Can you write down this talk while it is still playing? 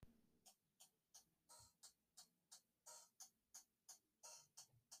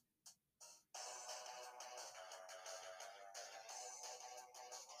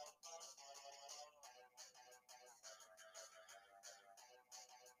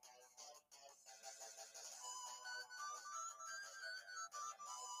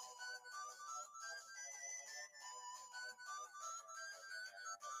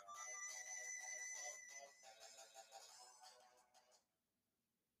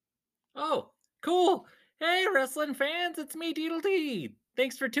Oh, cool. Hey, wrestling fans, it's me, Deedle D.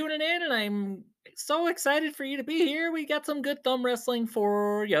 Thanks for tuning in, and I'm so excited for you to be here. We got some good thumb wrestling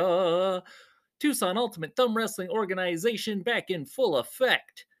for ya. Tucson Ultimate Thumb Wrestling Organization back in full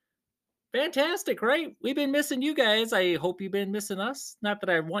effect. Fantastic, right? We've been missing you guys. I hope you've been missing us. Not that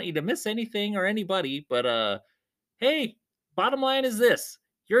I want you to miss anything or anybody, but hey, bottom line is this.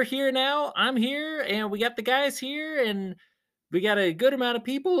 You're here now, I'm here, and we got the guys here, and we got a good amount of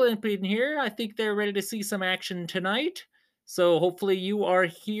people in here. I think they're ready to see some action tonight. So hopefully you are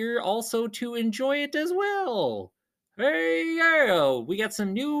here also to enjoy it as well. Hey, yeah, we got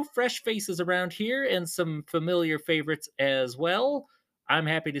some new, fresh faces around here and some familiar favorites as well. I'm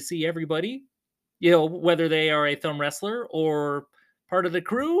happy to see everybody, whether they are a thumb wrestler or part of the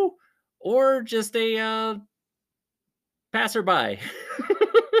crew or just a passerby.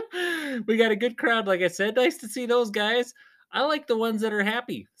 We got a good crowd, like I said. Nice to see those guys. I like the ones that are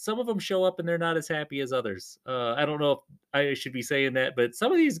happy. Some of them show up and they're not as happy as others. I don't know if I should be saying that, but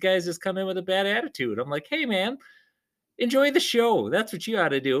some of these guys just come in with a bad attitude. I'm like, hey, man, enjoy the show. That's what you ought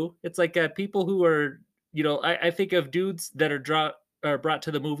to do. It's like people who are, I think of dudes that are brought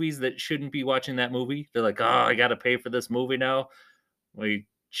to the movies that shouldn't be watching that movie. They're like, oh, I got to pay for this movie now. We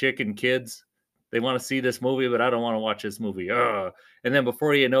chicken kids. They want to see this movie, but I don't want to watch this movie. Ugh. And then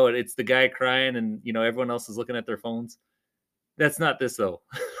before you know it, it's the guy crying, and everyone else is looking at their phones. That's not this though.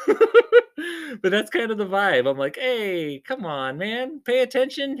 But that's kind of the vibe. I'm like, hey, come on, man. Pay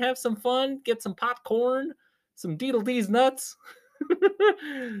attention, have some fun, get some popcorn, some Deedle D's nuts.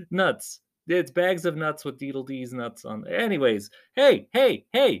 Nuts. It's bags of nuts with Deedle D's nuts on there. Anyways, hey, hey,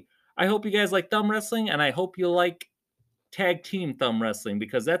 hey. I hope you guys like thumb wrestling, and I hope you like tag team thumb wrestling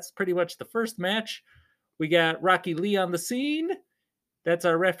because that's pretty much the first match. We got Rocky Lee on the scene. That's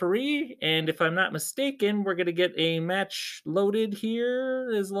our referee. And if I'm not mistaken, we're going to get a match loaded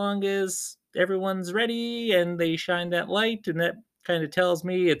here as long as everyone's ready and they shine that light. And that kind of tells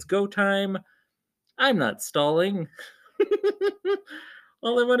me it's go time. I'm not stalling.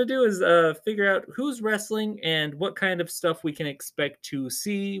 All I want to do is figure out who's wrestling and what kind of stuff we can expect to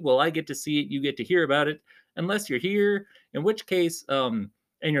see. Well, I get to see it, you get to hear about it, unless you're here, in which case, and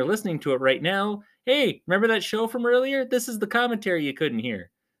you're listening to it right now. Hey, remember that show from earlier? This is the commentary you couldn't hear.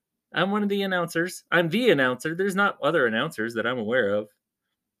 I'm one of the announcers. I'm the announcer. There's not other announcers that I'm aware of.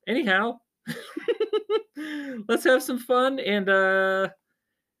 Anyhow, let's have some fun and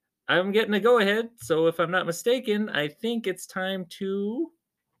I'm getting a go ahead. So if I'm not mistaken, I think it's time to.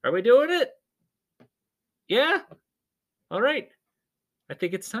 Are we doing it? Yeah? All right. I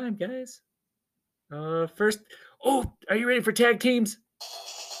think it's time, guys. First. Oh, are you ready for tag teams?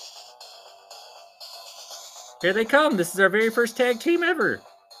 Here they come. This is our very first tag team ever.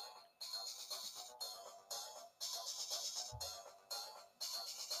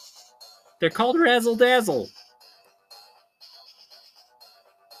 They're called Razzle Dazzle.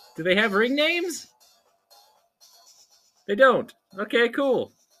 Do they have ring names? They don't. Okay,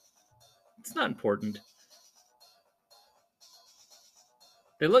 cool. It's not important.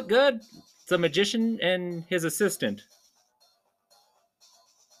 They look good. It's a magician and his assistant.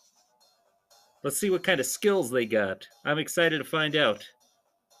 Let's see what kind of skills they got. I'm excited to find out.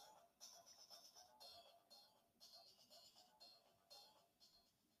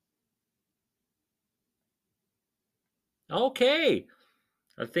 Okay.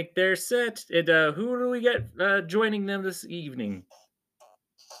 I think they're set. And who do we get joining them this evening?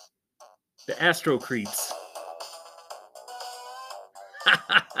 The Astro Creeps.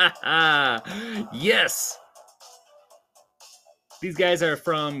 Yes. These guys are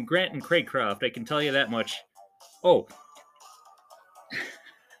from Grant and Craycroft. I can tell you that much. Oh.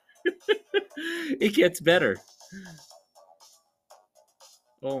 It gets better.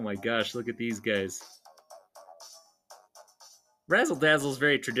 Oh my gosh, look at these guys. Razzle Dazzle's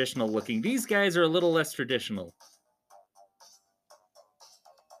very traditional looking. These guys are a little less traditional.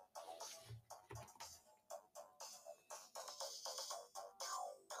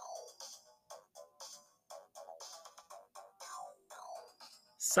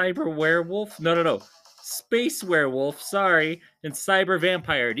 Cyber Werewolf? No. Space Werewolf, sorry. And Cyber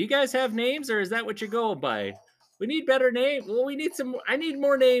Vampire. Do you guys have names or is that what you're going by? We need better names. Well, we need some. I need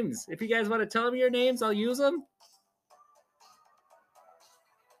more names. If you guys want to tell me your names, I'll use them.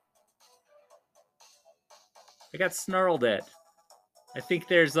 I got snarled at. I think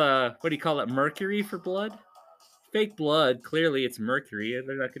there's what do you call it? Mercury for blood? Fake blood. Clearly it's mercury.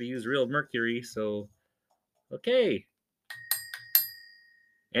 They're not going to use real mercury, so okay.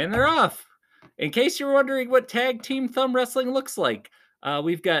 And they're off. In case you're wondering what tag team thumb wrestling looks like,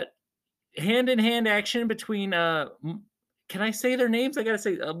 we've got hand in hand action between can I say their names? I gotta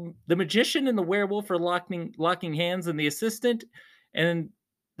say, the magician and the werewolf are locking hands, and the assistant and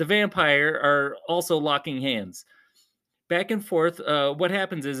the vampire are also locking hands. Back and forth. What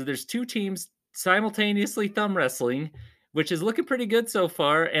happens is there's two teams simultaneously thumb wrestling, which is looking pretty good so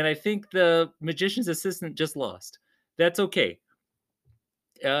far. And I think the magician's assistant just lost. That's okay.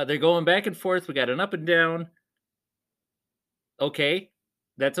 They're going back and forth. We got an up and down. Okay,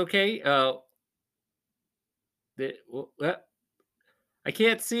 that's okay. I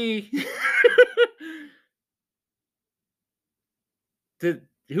can't see. Did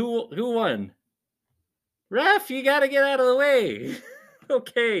who won? Ref, you got to get out of the way.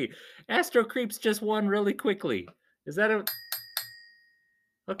 Okay, Astro Creeps just won really quickly. Is that a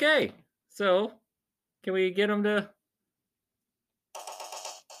okay? So can we get him to?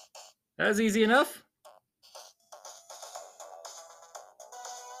 That was easy enough.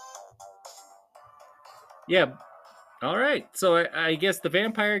 Yeah. All right. So I guess the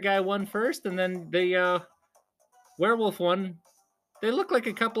vampire guy won first, and then the werewolf won. They look like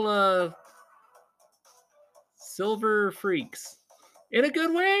a couple of silver freaks. In a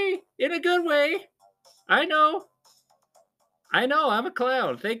good way. In a good way. I know. I know. I'm a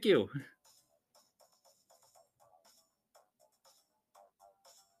clown. Thank you.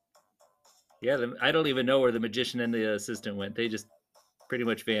 Yeah, I don't even know where the magician and the assistant went. They just pretty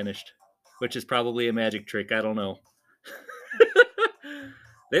much vanished, which is probably a magic trick. I don't know.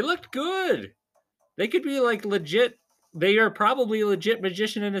 They looked good. They could be like legit. They are probably a legit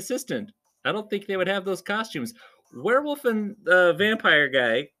magician and assistant. I don't think they would have those costumes. Werewolf and vampire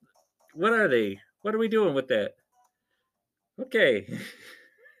guy. What are they? What are we doing with that? Okay.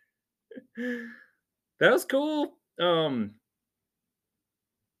 That was cool.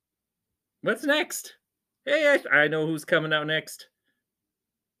 What's next? Hey, I know who's coming out next.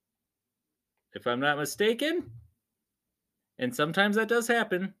 If I'm not mistaken. And sometimes that does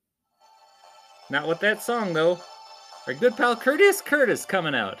happen. Not with that song, though. Our good pal Courteous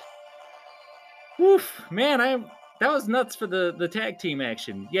coming out. Woof, man, that was nuts for the tag team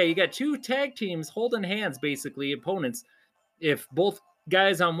action. Yeah, you got two tag teams holding hands, basically, opponents. If both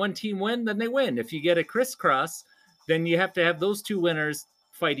guys on one team win, then they win. If you get a crisscross, then you have to have those two winners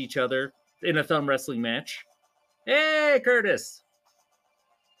fight each other in a thumb wrestling match. Hey, Courteous!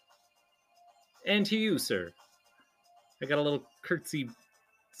 And to you, sir. I got a little curtsy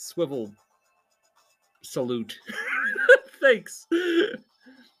swivel salute. Thanks.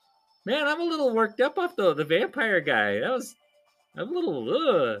 Man, I'm a little worked up off the vampire guy. I'm a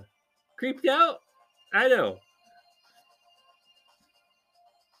little creeped out. I know.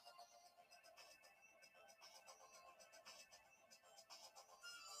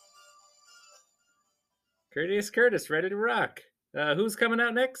 Courteous, ready to rock. Who's coming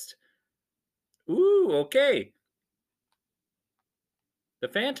out next? Ooh, okay. The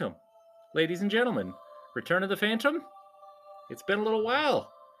Phantom. Ladies and gentlemen, Return of the Phantom? It's been a little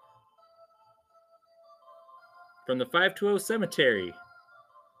while. From the 520 Cemetery.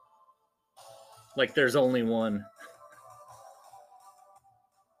 Like there's only one.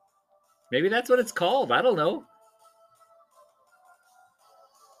 Maybe that's what it's called. I don't know.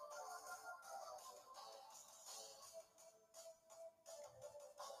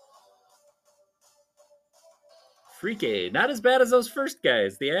 Freaky. Not as bad as those first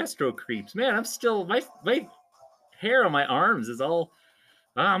guys, the Astro Creeps. Man, I'm still my hair on my arms is all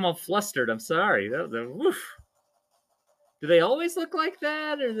I'm all flustered. I'm sorry. Woof. Do they always look like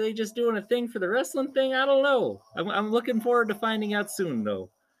that, or are they just doing a thing for the wrestling thing? I don't know. I'm looking forward to finding out soon,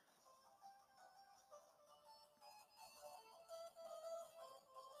 though.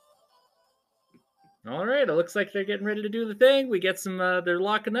 All right, it looks like they're getting ready to do the thing. We get some. They're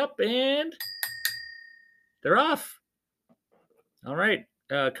locking up, and they're off. All right,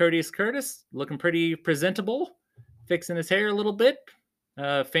 Curtis, looking pretty presentable, fixing his hair a little bit.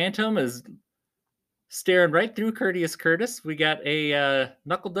 Phantom is staring right through Curtis. We got a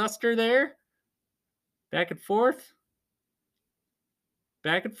knuckle duster there. Back and forth.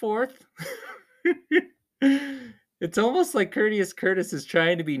 Back and forth. It's almost like Curtis is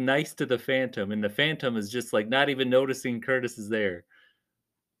trying to be nice to the Phantom, and the Phantom is just like not even noticing Curtis is there.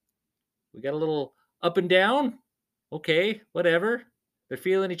 We got a little up and down. Okay, whatever. They're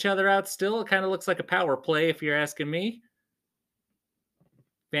feeling each other out still. It kind of looks like a power play, if you're asking me.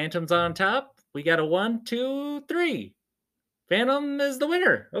 Phantom's on top. We got a 1, 2, 3. Phantom is the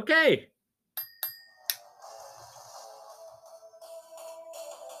winner. Okay.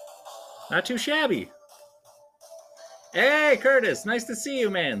 Not too shabby. Hey, Curtis. Nice to see you,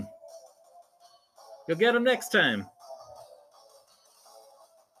 man. You'll get him next time.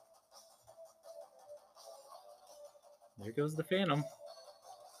 There goes the Phantom.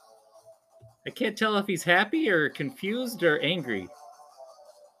 I can't tell if he's happy or confused or angry.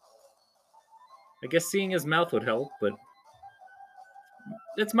 I guess seeing his mouth would help, but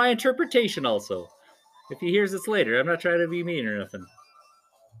that's my interpretation also. If he hears this later, I'm not trying to be mean or nothing.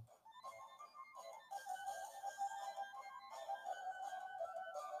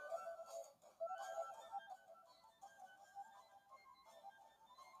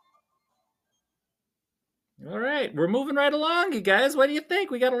 All right, we're moving right along, you guys. What do you think?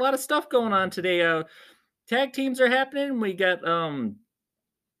 We got a lot of stuff going on today. Tag teams are happening. We got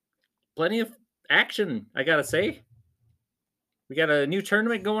plenty of action, I gotta say. We got a new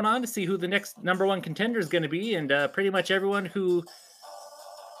tournament going on to see who the next number one contender is going to be, and pretty much everyone who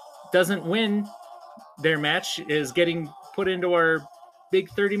doesn't win their match is getting put into our big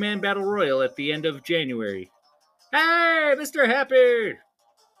 30-man battle royal at the end of January. Hey, Mr. Happy!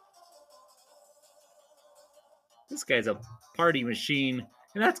 This guy's a party machine,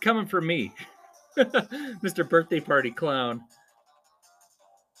 and that's coming from me. Mr. Birthday Party Clown.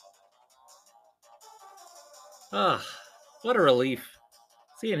 Ah, what a relief.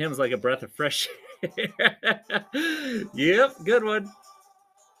 Seeing him's like a breath of fresh air. Yep, good one.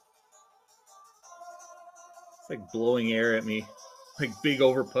 It's like blowing air at me. Like big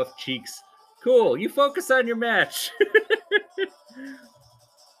overpuffed cheeks. Cool, you focus on your match.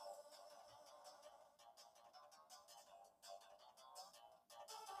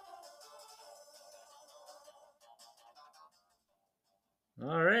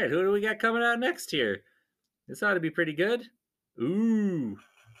 All right, who do we got coming out next here? This ought to be pretty good. Ooh.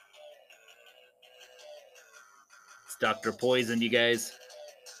 It's Dr. Poison, you guys.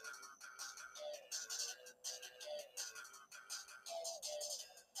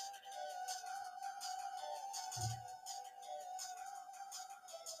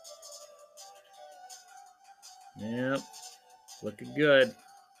 Yep, looking good.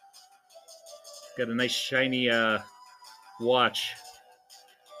 Got a nice shiny watch.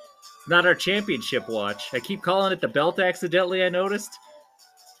 Not our championship watch. I keep calling it the belt accidentally, I noticed.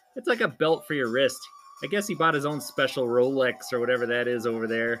 It's like a belt for your wrist. I guess he bought his own special Rolex or whatever that is over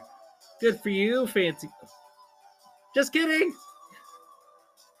there. Good for you, fancy. Just kidding.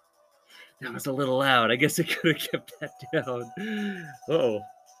 That was a little loud. I guess I could have kept that down. Uh-oh.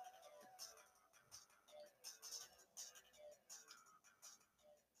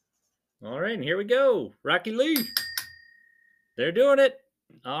 All right, and here we go. Rocky Lee. They're doing it.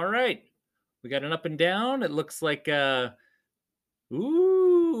 All right. We got an up and down. It looks like ooh.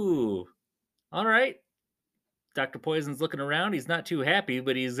 All right. Dr. Poison's looking around. He's not too happy,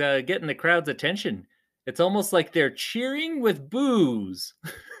 but he's getting the crowd's attention. It's almost like they're cheering with boos.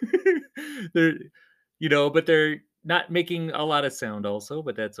 They're, but they're not making a lot of sound also,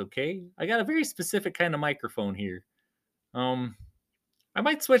 but that's okay. I got a very specific kind of microphone here. I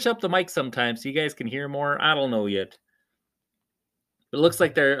might switch up the mic sometime so you guys can hear more. I don't know yet. It looks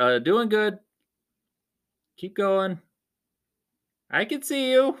like they're doing good. Keep going. I can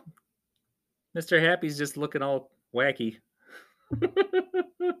see you. Mr. Happy's just looking all wacky.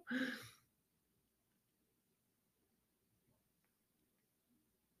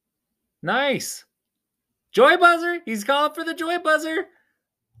 Nice. Joy buzzer. He's calling for the joy buzzer.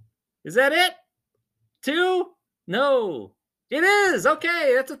 Is that it? 2? No. It is.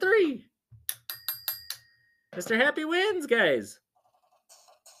 Okay, that's a 3. Mr. Happy wins, guys.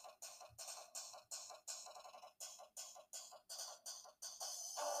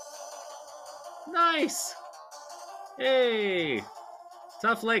 Nice. Hey.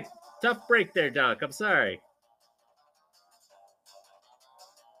 Tough break there, Doc. I'm sorry.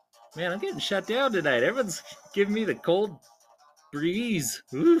 Man, I'm getting shut down tonight. Everyone's giving me the cold breeze.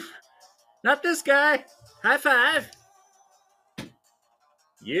 Oof. Not this guy. High five.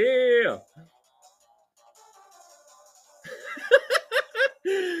 Yeah.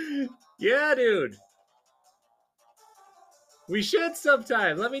 Yeah, dude. We should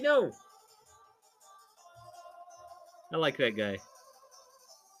sometime. Let me know. I like that guy.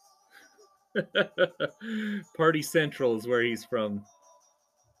 Party Central is where he's from.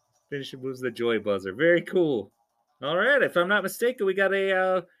 Finishing moves the joy buzzer. Very cool. All right, if I'm not mistaken, we got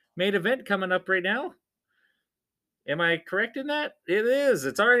a main event coming up right now. Am I correct in that? It is.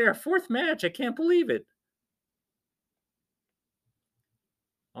 It's already our 4th match. I can't believe it.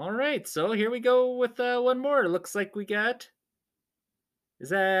 All right, so here we go with one more. Looks like we got... Is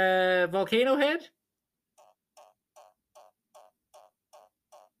that Volcano Head?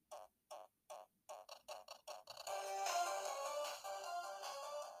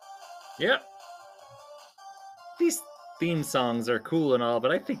 Yep. These theme songs are cool and all, but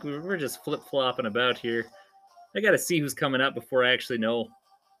I think we're just flip-flopping about here. I gotta see who's coming up before I actually know.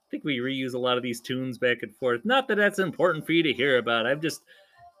 I think we reuse a lot of these tunes back and forth. Not that that's important for you to hear about. I'm just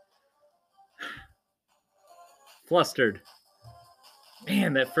flustered.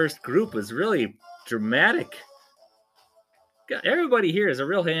 Man, that first group was really dramatic. God, everybody here is a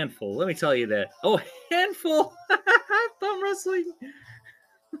real handful. Let me tell you that. Oh, handful! Thumb wrestling.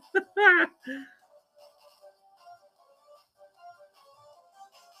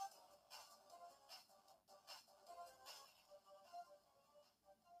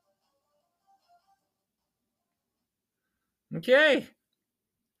 Okay.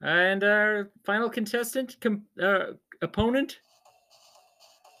 And our final contestant, opponent,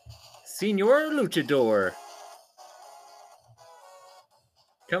 Senor Luchador.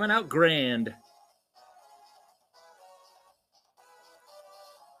 Coming out grand.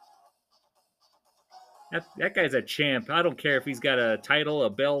 That guy's a champ. I don't care if he's got a title, a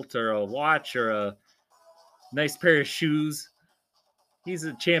belt, or a watch, or a nice pair of shoes. He's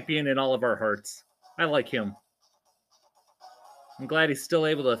a champion in all of our hearts. I like him. I'm glad he's still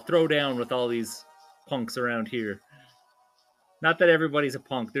able to throw down with all these punks around here. Not that everybody's a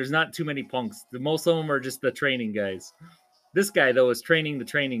punk. There's not too many punks. Most of them are just the training guys. This guy, though, is training the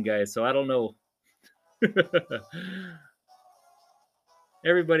training guys, so I don't know.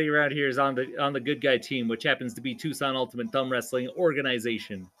 Everybody around here is on the good guy team, which happens to be Tucson Ultimate Thumb Wrestling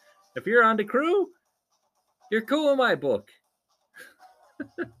Organization. If you're on the crew, you're cool in my book.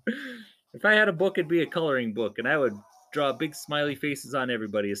 If I had a book, it'd be a coloring book, and I would draw big smiley faces on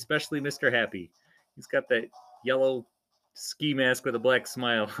everybody, especially Mr. Happy. He's got that yellow ski mask with a black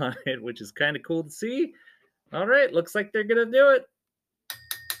smile on it, which is kind of cool to see. All right, looks like they're going to do it.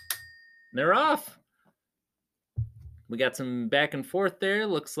 They're off. We got some back and forth there.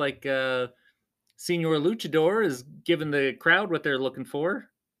 Looks like Senor Luchador is giving the crowd what they're looking for.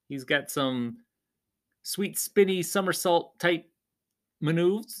 He's got some sweet spinny somersault type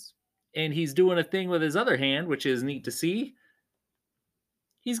maneuvers, and he's doing a thing with his other hand, which is neat to see.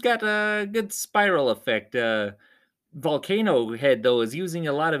 He's got a good spiral effect. Volcano head, though, is using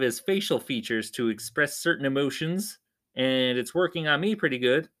a lot of his facial features to express certain emotions, and it's working on me pretty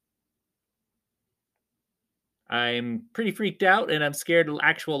good. I'm pretty freaked out, and I'm scared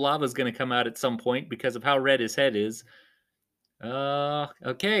actual lava is going to come out at some point because of how red his head is.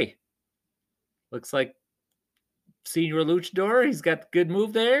 Okay. Looks like Senor Luchador, he's got the good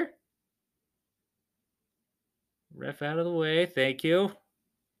move there. Ref out of the way, thank you.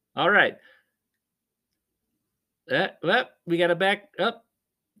 All right. We got to back up.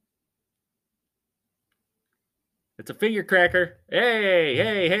 It's a finger cracker. Hey,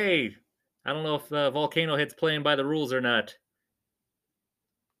 hey, hey. I don't know if Volcano Head's playing by the rules or not.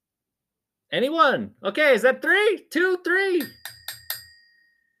 Anyone? Okay, is that 3? 2, 3.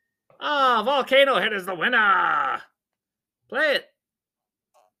 Ah, Volcano Head is the winner. Play it.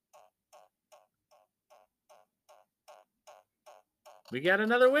 We got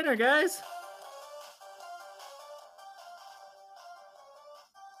another winner, guys.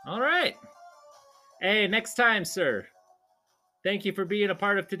 All right. Hey, next time, sir. Thank you for being a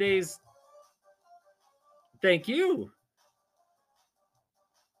part of today's... Thank you.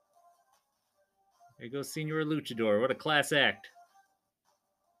 There goes Senor Luchador. What a class act.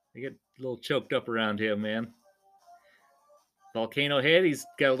 I get a little choked up around him, man. Volcano Head, he's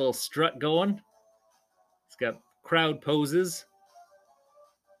got a little strut going. He's got crowd poses.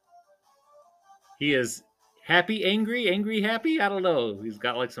 He is happy, angry, angry, happy. I don't know. He's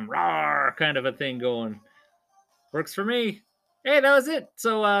got like some raw kind of a thing going. Works for me. Hey, that was it.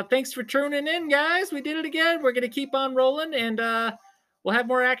 So thanks for tuning in, guys. We did it again. We're going to keep on rolling, and we'll have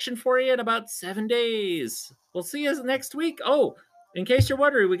more action for you in about 7 days. We'll see you next week. Oh, in case you're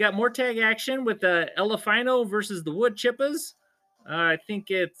wondering, we got more tag action with Elefino versus the Wood Chippas. I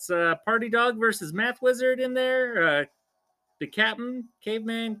think it's Party Dog versus Math Wizard in there. The Captain,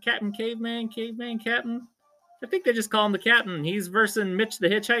 Caveman, Captain. I think they just call him the Captain. He's versus Mitch the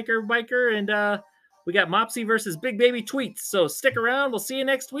Hitchhiker Biker, and we got Mopsy versus Big Baby Tweets. So stick around. We'll see you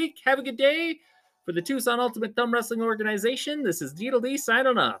next week. Have a good day. For the Tucson Ultimate Thumb Wrestling Organization, this is Deedle D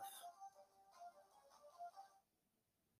signing off.